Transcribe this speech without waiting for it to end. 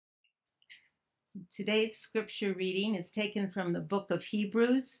Today's scripture reading is taken from the book of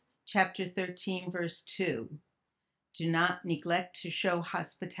Hebrews, chapter 13, verse 2. Do not neglect to show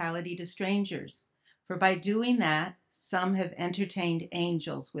hospitality to strangers, for by doing that, some have entertained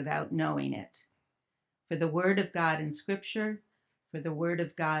angels without knowing it. For the word of God in scripture, for the word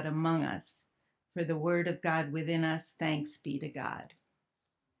of God among us, for the word of God within us, thanks be to God.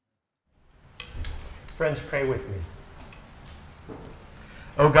 Friends, pray with me.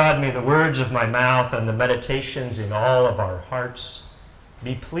 O God, may the words of my mouth and the meditations in all of our hearts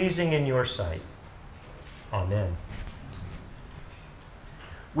be pleasing in your sight. Amen.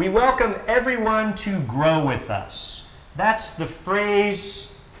 We welcome everyone to grow with us. That's the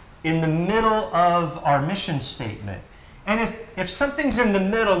phrase in the middle of our mission statement. And if something's in the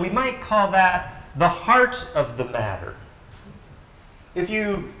middle, we might call that the heart of the matter. If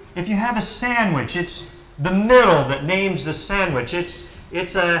you have a sandwich, it's the middle that names the sandwich.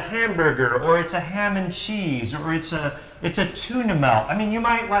 It's a hamburger, or it's a ham and cheese, or it's a tuna melt. I mean, you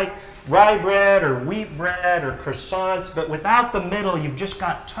might like rye bread or wheat bread or croissants, but without the middle, you've just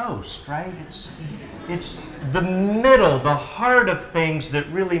got toast, right? It's the middle, the heart of things that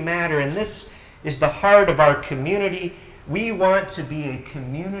really matter, and this is the heart of our community. We want to be a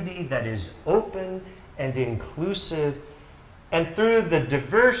community that is open and inclusive, and through the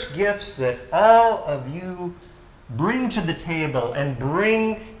diverse gifts that all of you bring to the table and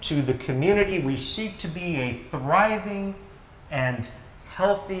bring to the community, we seek to be a thriving and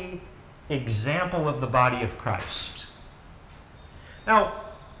healthy example of the body of Christ. Now,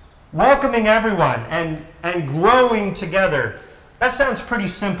 welcoming everyone and growing together, that sounds pretty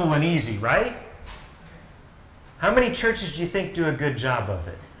simple and easy, right? How many churches do you think do a good job of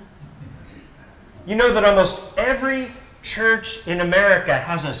it? You know that almost every church in America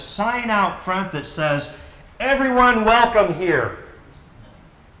has a sign out front that says, "Everyone welcome here."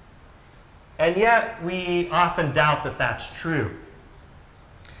 And yet we often doubt that that's true,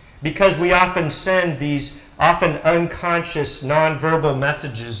 because we often send these often unconscious, nonverbal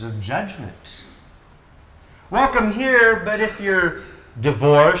messages of judgment. Welcome here, but if you're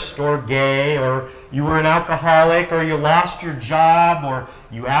divorced or gay, or you were an alcoholic, or you lost your job, or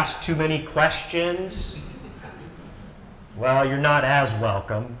you asked too many questions, well, you're not as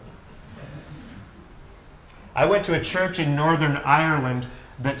welcome. I went to a church in Northern Ireland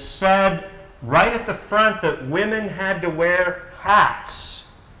that said right at the front that women had to wear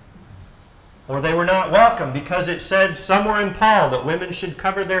hats, or they were not welcome, because it said somewhere in Paul that women should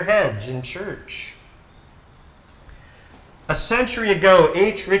cover their heads in church. A century ago,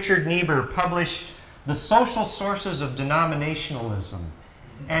 H. Richard Niebuhr published The Social Sources of Denominationalism,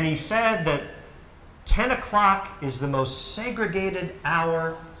 and he said that 10 o'clock is the most segregated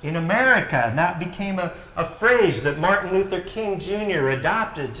hour in America. And that became a phrase that Martin Luther King Jr.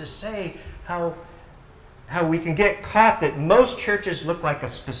 adopted to say how we can get caught that most churches look like a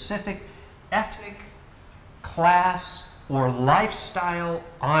specific ethnic, class, or lifestyle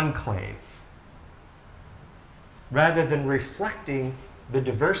enclave, rather than reflecting the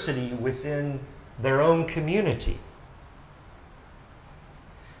diversity within their own community.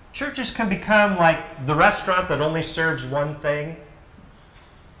 Churches can become like the restaurant that only serves one thing.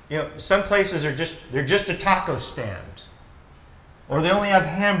 You know, some places they're just a taco stand, or they only have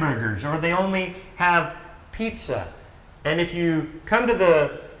hamburgers, or they only have pizza. And if you come to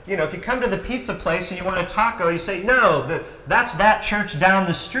the pizza place and you want a taco, you say, "No, that's that church down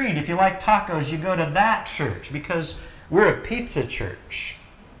the street. If you like tacos, you go to that church, because we're a pizza church."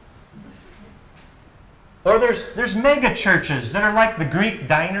 Or there's mega churches that are like the Greek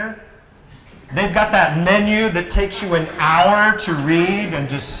diner. They've got that menu that takes you an hour to read and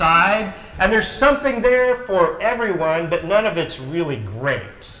decide. And there's something there for everyone, but none of it's really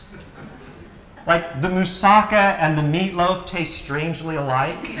great. Like the moussaka and the meatloaf taste strangely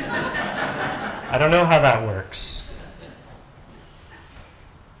alike. I don't know how that works.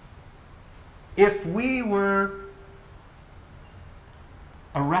 If we were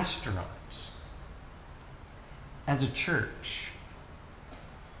a restaurant as a church,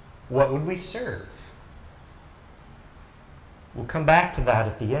 what would we serve? We'll come back to that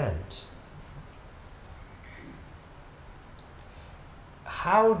at the end.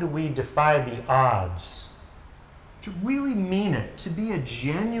 How do we defy the odds to really mean it, to be a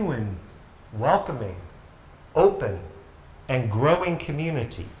genuine, welcoming, open, and growing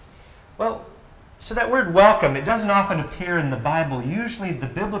community? Well, so that word welcome, it doesn't often appear in the Bible. Usually the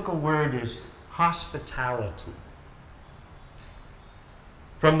biblical word is hospitality.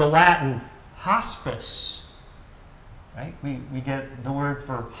 From the Latin, hospice, right? We get the word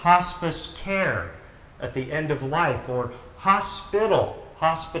for hospice care at the end of life, or hospital,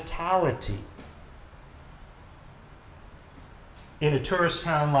 hospitality. in a tourist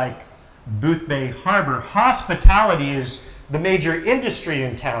town like Boothbay Harbor, hospitality is the major industry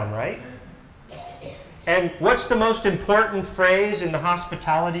in town, right? And what's the most important phrase in the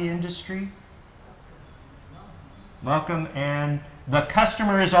hospitality industry? Welcome, and the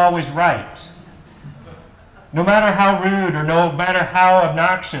customer is always right. No matter how rude or no matter how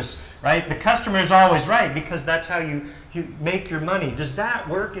obnoxious, right? The customer is always right because that's how you make your money. Does that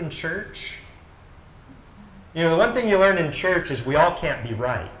work in church? You know, the one thing you learn in church is we all can't be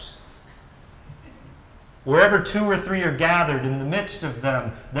right. Wherever 2 or 3 are gathered, in the midst of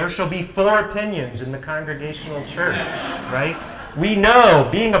them, there shall be 4 opinions in the Congregational church, right? We know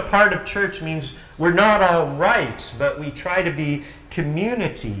being a part of church means we're not all right, but we try to be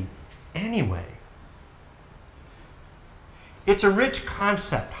community anyway. It's a rich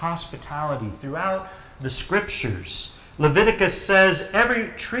concept, hospitality, throughout the Scriptures. Leviticus says,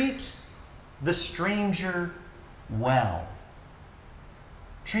 treat the stranger well.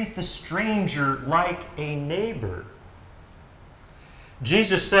 Treat the stranger like a neighbor.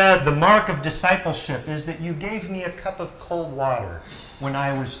 Jesus said, the mark of discipleship is that you gave me a cup of cold water when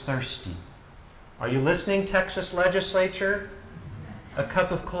I was thirsty. Are you listening, Texas legislature? A cup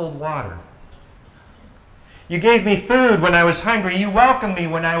of cold water. You gave me food when I was hungry. You welcomed me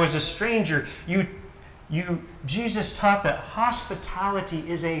when I was a stranger. Jesus taught that hospitality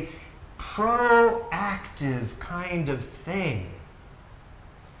is a proactive kind of thing.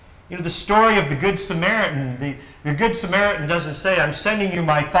 You know, the story of the Good Samaritan, the Good Samaritan doesn't say, I'm sending you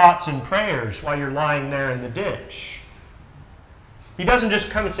my thoughts and prayers while you're lying there in the ditch. He doesn't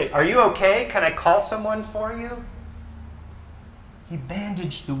just come and say, are you okay? Can I call someone for you? He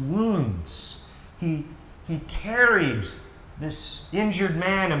bandaged the wounds. He carried this injured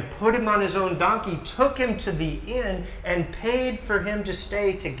man and put him on his own donkey, took him to the inn, and paid for him to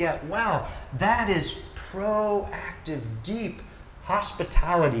stay to get well. That is proactive, deep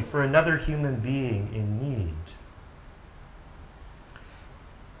hospitality for another human being in need.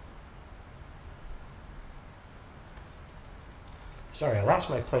 Sorry, I lost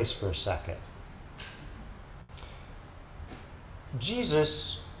my place for a second.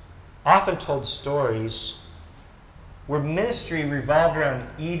 Jesus often told stories where ministry revolved around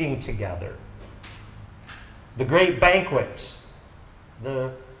eating together. The great banquet,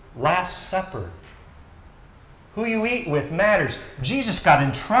 the Last Supper. Who you eat with matters. Jesus got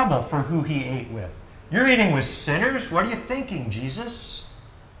in trouble for who he ate with. You're eating with sinners? What are you thinking, Jesus?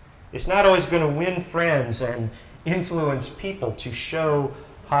 It's not always going to win friends and influence people to show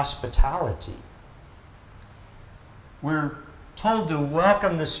hospitality. We're told to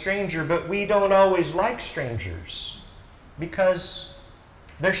welcome the stranger, but we don't always like strangers because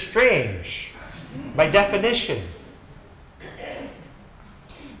they're strange by definition.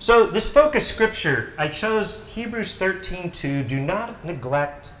 So this focus scripture, I chose Hebrews 13:2. Do not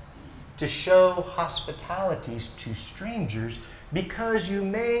neglect to show hospitalities to strangers because you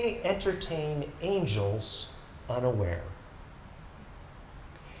may entertain angels unaware.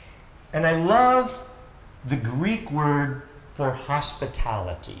 And I love the Greek word for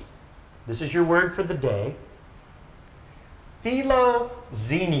hospitality. This is your word for the day.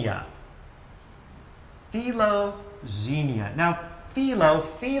 Philoxenia. Philoxenia. Now,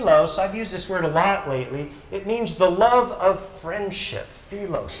 philos, I've used this word a lot lately. It means the love of friendship.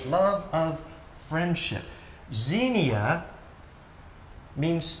 Philos, love of friendship. Xenia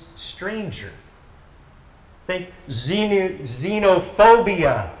means stranger. Think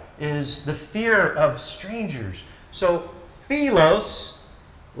xenophobia is the fear of strangers. So philos,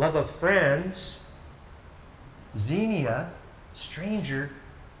 love of friends. Xenia, stranger.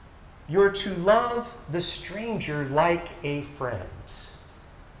 You're to love the stranger like a friend.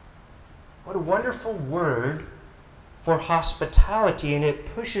 What a wonderful word for hospitality, and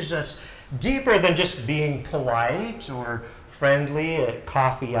it pushes us deeper than just being polite or friendly at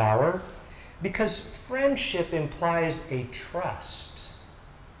coffee hour, because friendship implies a trust,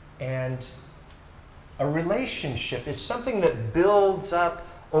 and a relationship is something that builds up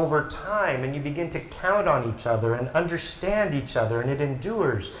over time, and you begin to count on each other and understand each other, and it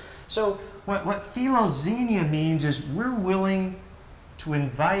endures. So what philoxenia means is we're willing to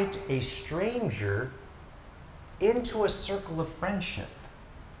invite a stranger into a circle of friendship.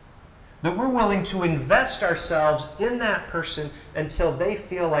 That we're willing to invest ourselves in that person until they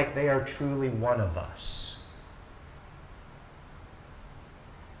feel like they are truly one of us.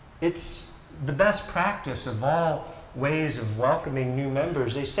 It's the best practice of all ways of welcoming new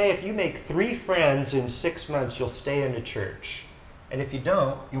members. They say if you make 3 friends in 6 months, you'll stay in a church. And if you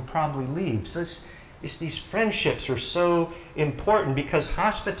don't, you'll probably leave. So these friendships are so important because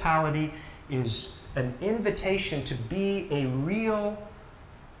hospitality is an invitation to be a real,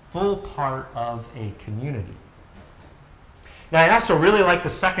 full part of a community. Now, I also really like the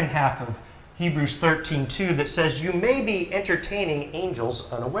second half of Hebrews 13:2 that says, you may be entertaining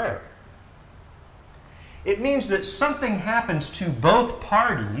angels unaware. It means that something happens to both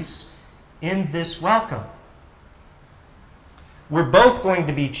parties in this welcome. We're both going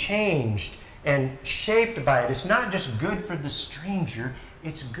to be changed and shaped by it. It's not just good for the stranger,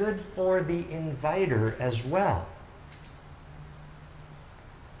 it's good for the inviter as well.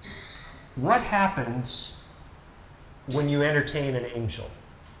 What happens when you entertain an angel?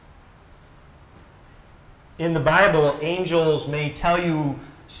 In the Bible, angels may tell you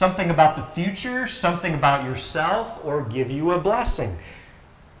something about the future, something about yourself, or give you a blessing.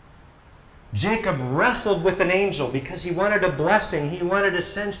 Jacob wrestled with an angel because he wanted a blessing. He wanted a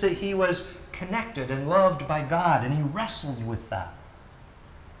sense that he was connected and loved by God, and he wrestled with that.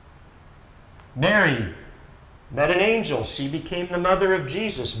 Mary met an angel. She became the mother of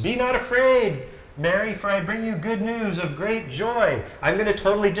Jesus. Be not afraid, Mary, for I bring you good news of great joy. I'm going to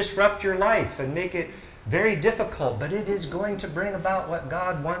totally disrupt your life and make it very difficult, but it is going to bring about what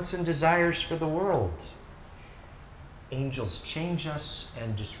God wants and desires for the world. Angels change us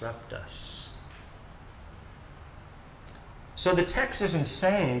and disrupt us. So the text isn't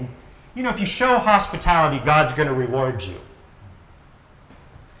saying, if you show hospitality, God's going to reward you.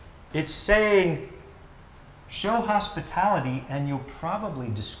 It's saying, show hospitality and you'll probably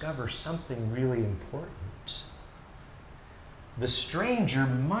discover something really important. The stranger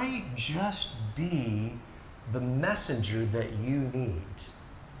might just be the messenger that you need.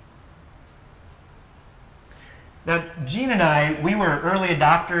 Now, Jean and I, we were early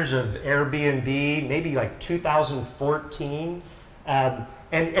adopters of Airbnb, maybe like 2014. And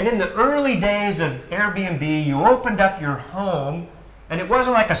in the early days of Airbnb, you opened up your home, and it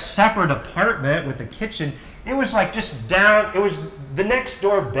wasn't like a separate apartment with a kitchen. It was like just down, it was the next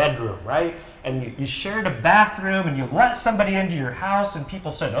door bedroom, right? And you shared a bathroom, and you let somebody into your house, and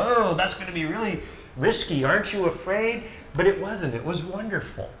people said, oh, that's going to be really risky. Aren't you afraid? But it wasn't. It was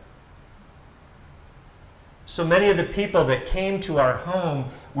wonderful. So many of the people that came to our home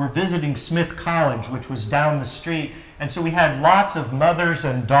were visiting Smith College, which was down the street. And so we had lots of mothers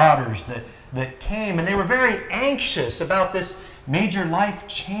and daughters that came, and they were very anxious about this major life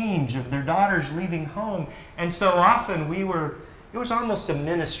change of their daughters leaving home. And so often it was almost a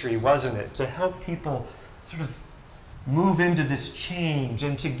ministry, wasn't it, to help people sort of move into this change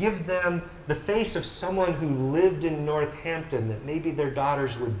and to give them the face of someone who lived in Northampton, that maybe their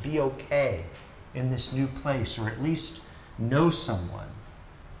daughters would be okay in this new place, or at least know someone.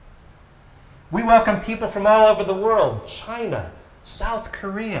 We welcome people from all over the world: China, South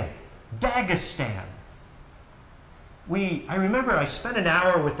Korea, Dagestan. I remember I spent an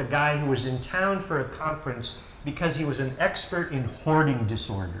hour with a guy who was in town for a conference because he was an expert in hoarding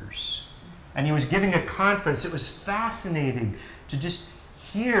disorders. And he was giving a conference. It was fascinating to just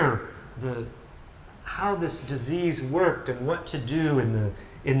hear how this disease worked and what to do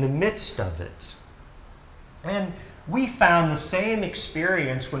in the midst of it. And we found the same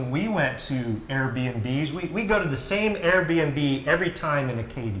experience when we went to Airbnbs. We go to the same Airbnb every time in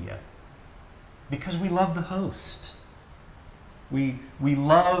Acadia because we love the host. We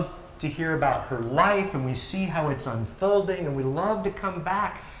love to hear about her life, and we see how it's unfolding, and we love to come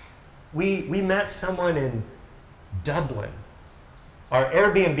back. We met someone in Dublin. Our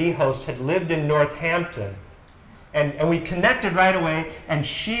Airbnb host had lived in Northampton, and we connected right away, and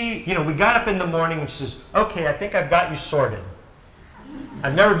she, we got up in the morning and she says, okay, I think I've got you sorted.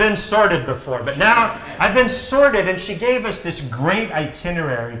 I've never been sorted before, but now I've been sorted, and she gave us this great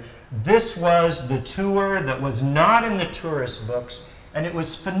itinerary. This was the tour that was not in the tourist books, and it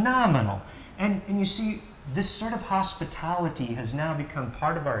was phenomenal. And you see, this sort of hospitality has now become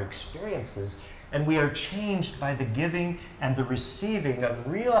part of our experiences, and we are changed by the giving and the receiving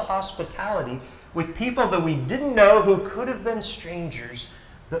of real hospitality with people that we didn't know, who could have been strangers,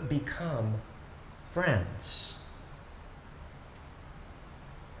 but become friends.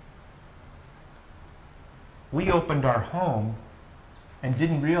 We opened our home and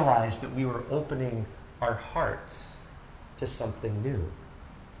didn't realize that we were opening our hearts to something new.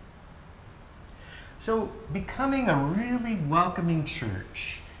 So becoming a really welcoming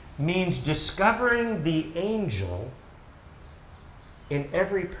church means discovering the angel in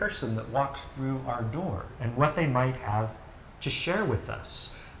every person that walks through our door and what they might have to share with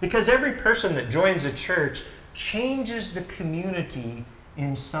us. Because every person that joins a church changes the community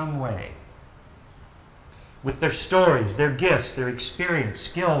in some way. With their stories, their gifts, their experience,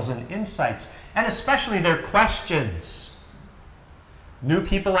 skills, and insights, and especially their questions. New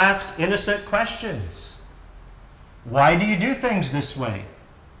people ask innocent questions. Why do you do things this way?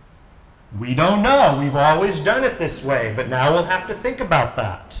 We don't know. We've always done it this way, but now we'll have to think about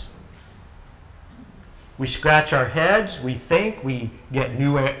that. We scratch our heads, we think, we get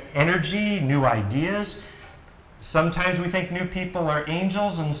new energy, new ideas. Sometimes we think new people are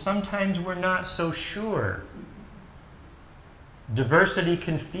angels, and sometimes we're not so sure. Diversity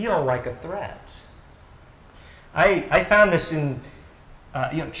can feel like a threat. I found this in,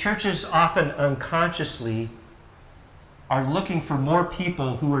 churches often unconsciously are looking for more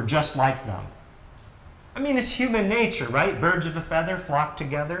people who are just like them. I mean, it's human nature, right? Birds of a feather flock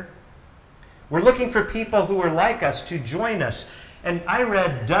together. We're looking for people who are like us to join us. And I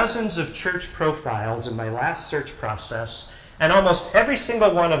read dozens of church profiles in my last search process, and almost every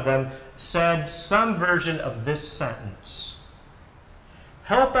single one of them said some version of this sentence: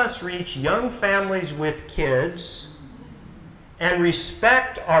 help us reach young families with kids and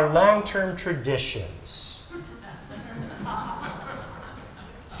respect our long-term traditions.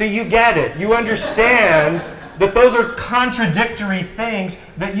 So you get it. You understand that those are contradictory things,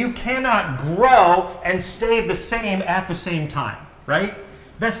 that you cannot grow and stay the same at the same time, right?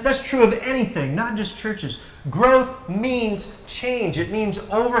 That's true of anything, not just churches. Growth means change. It means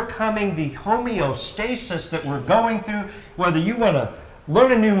overcoming the homeostasis that we're going through, whether you want to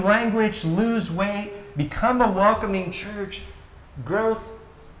learn a new language, lose weight, become a welcoming church. Growth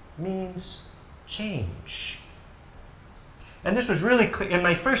means change. And this was really clear. In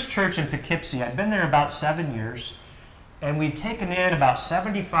my first church in Poughkeepsie, I'd been there about 7 years, and we'd taken in about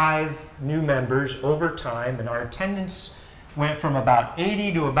 75 new members over time, and our attendance went from about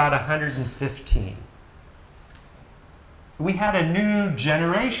 80 to about 115. We had a new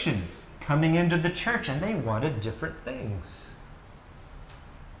generation coming into the church, and they wanted different things.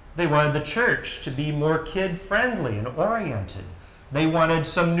 They wanted the church to be more kid-friendly and oriented. They wanted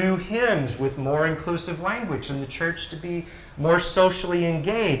some new hymns with more inclusive language, and the church to be more socially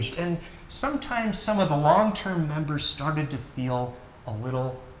engaged. And sometimes some of the long-term members started to feel a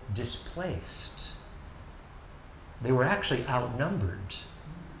little displaced. They were actually outnumbered.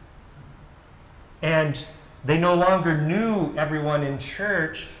 And they no longer knew everyone in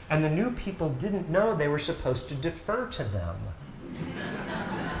church, and the new people didn't know they were supposed to defer to them.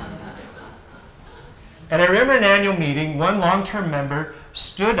 And I remember an annual meeting, one long-term member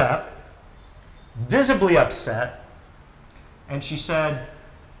stood up, visibly upset, and she said,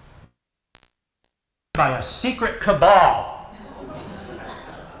 by a secret cabal.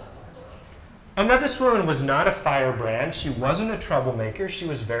 And now this woman was not a firebrand. She wasn't a troublemaker. She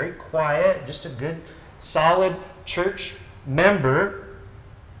was very quiet, just a good, solid church member.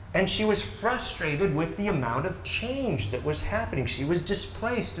 And she was frustrated with the amount of change that was happening. She was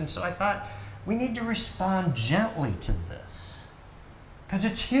displaced. And so I thought, we need to respond gently to this, because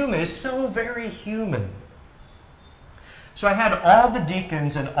it's human. It's so very human. So I had all the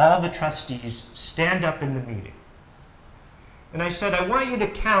deacons and all the trustees stand up in the meeting. And I said, I want you to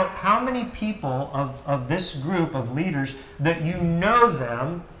count how many people of this group of leaders that you know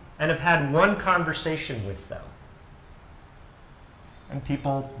them and have had one conversation with them. And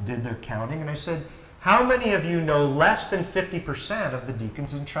people did their counting. And I said, how many of you know less than 50% of the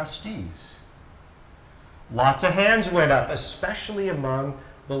deacons and trustees? Lots of hands went up, especially among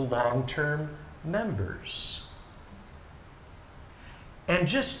the long-term members. And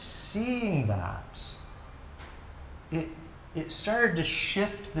just seeing that, it started to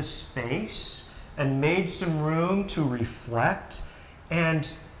shift the space and made some room to reflect.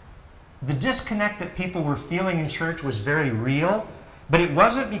 And the disconnect that people were feeling in church was very real, but it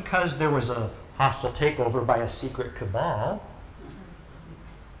wasn't because there was a hostile takeover by a secret cabal.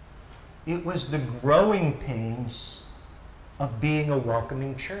 It was the growing pains of being a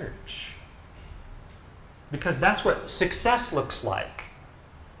welcoming church. Because that's what success looks like.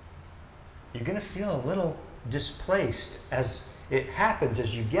 You're going to feel a little displaced as it happens,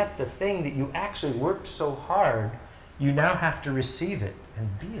 as you get the thing that you actually worked so hard, you now have to receive it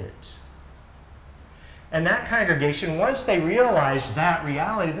and be it. And that congregation, once they realized that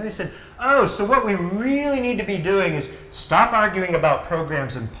reality, then they said, oh, so what we really need to be doing is stop arguing about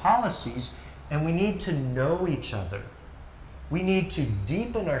programs and policies, and we need to know each other. We need to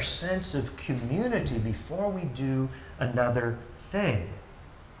deepen our sense of community before we do another thing.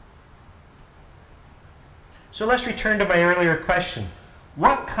 So let's return to my earlier question.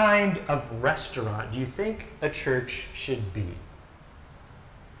 What kind of restaurant do you think a church should be?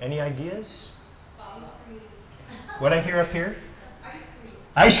 Any ideas? What I hear up here?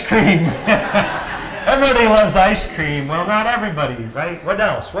 Ice cream. Everybody loves ice cream. Well, not everybody, right? What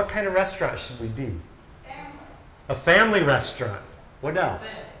else? What kind of restaurant should we be? A family restaurant. What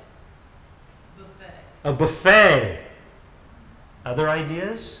else? Buffet. A buffet. Other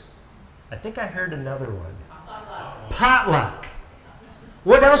ideas? I think I heard another one. Potluck.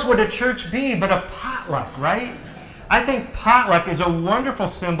 What else would a church be but a potluck, right? I think potluck is a wonderful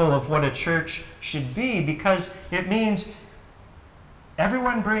symbol of what a church should be because it means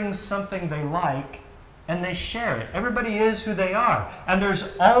everyone brings something they like and they share it. Everybody is who they are, and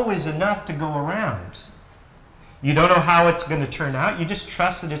there's always enough to go around. You don't know how it's going to turn out. You just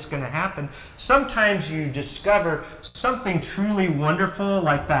trust that it's going to happen. Sometimes you discover something truly wonderful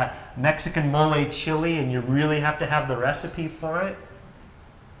like that Mexican mole chili, and you really have to have the recipe for it.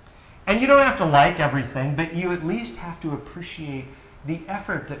 And you don't have to like everything, but you at least have to appreciate the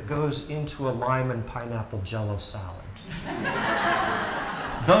effort that goes into a lime and pineapple Jell-O salad.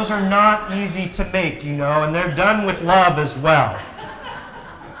 Those are not easy to make, you know, and they're done with love as well.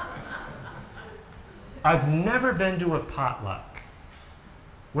 I've never been to a potluck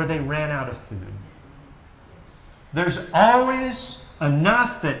where they ran out of food. There's always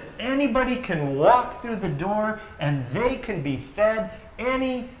enough that anybody can walk through the door and they can be fed.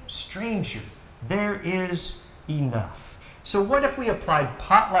 Any stranger, there is enough. So what if we applied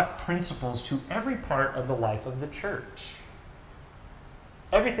potluck principles to every part of the life of the church?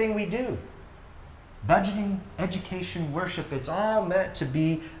 Everything we do. Budgeting, education, worship, it's all meant to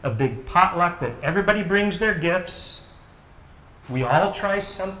be a big potluck that everybody brings their gifts. We all try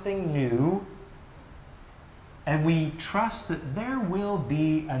something new. And we trust that there will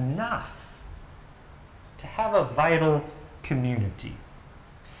be enough to have a vital community.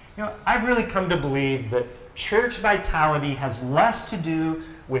 You know, I've really come to believe that church vitality has less to do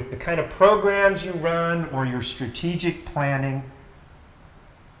with the kind of programs you run or your strategic planning.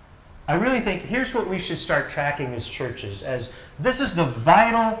 I really think here's what we should start tracking as churches, as this is the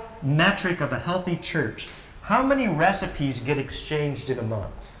vital metric of a healthy church. How many recipes get exchanged in a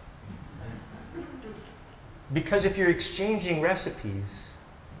month? Because if you're exchanging recipes,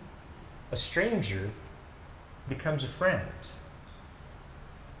 a stranger becomes a friend.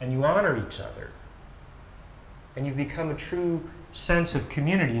 And you honor each other. And you become a true sense of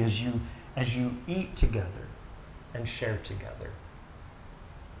community as you eat together and share together.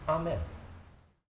 Amen.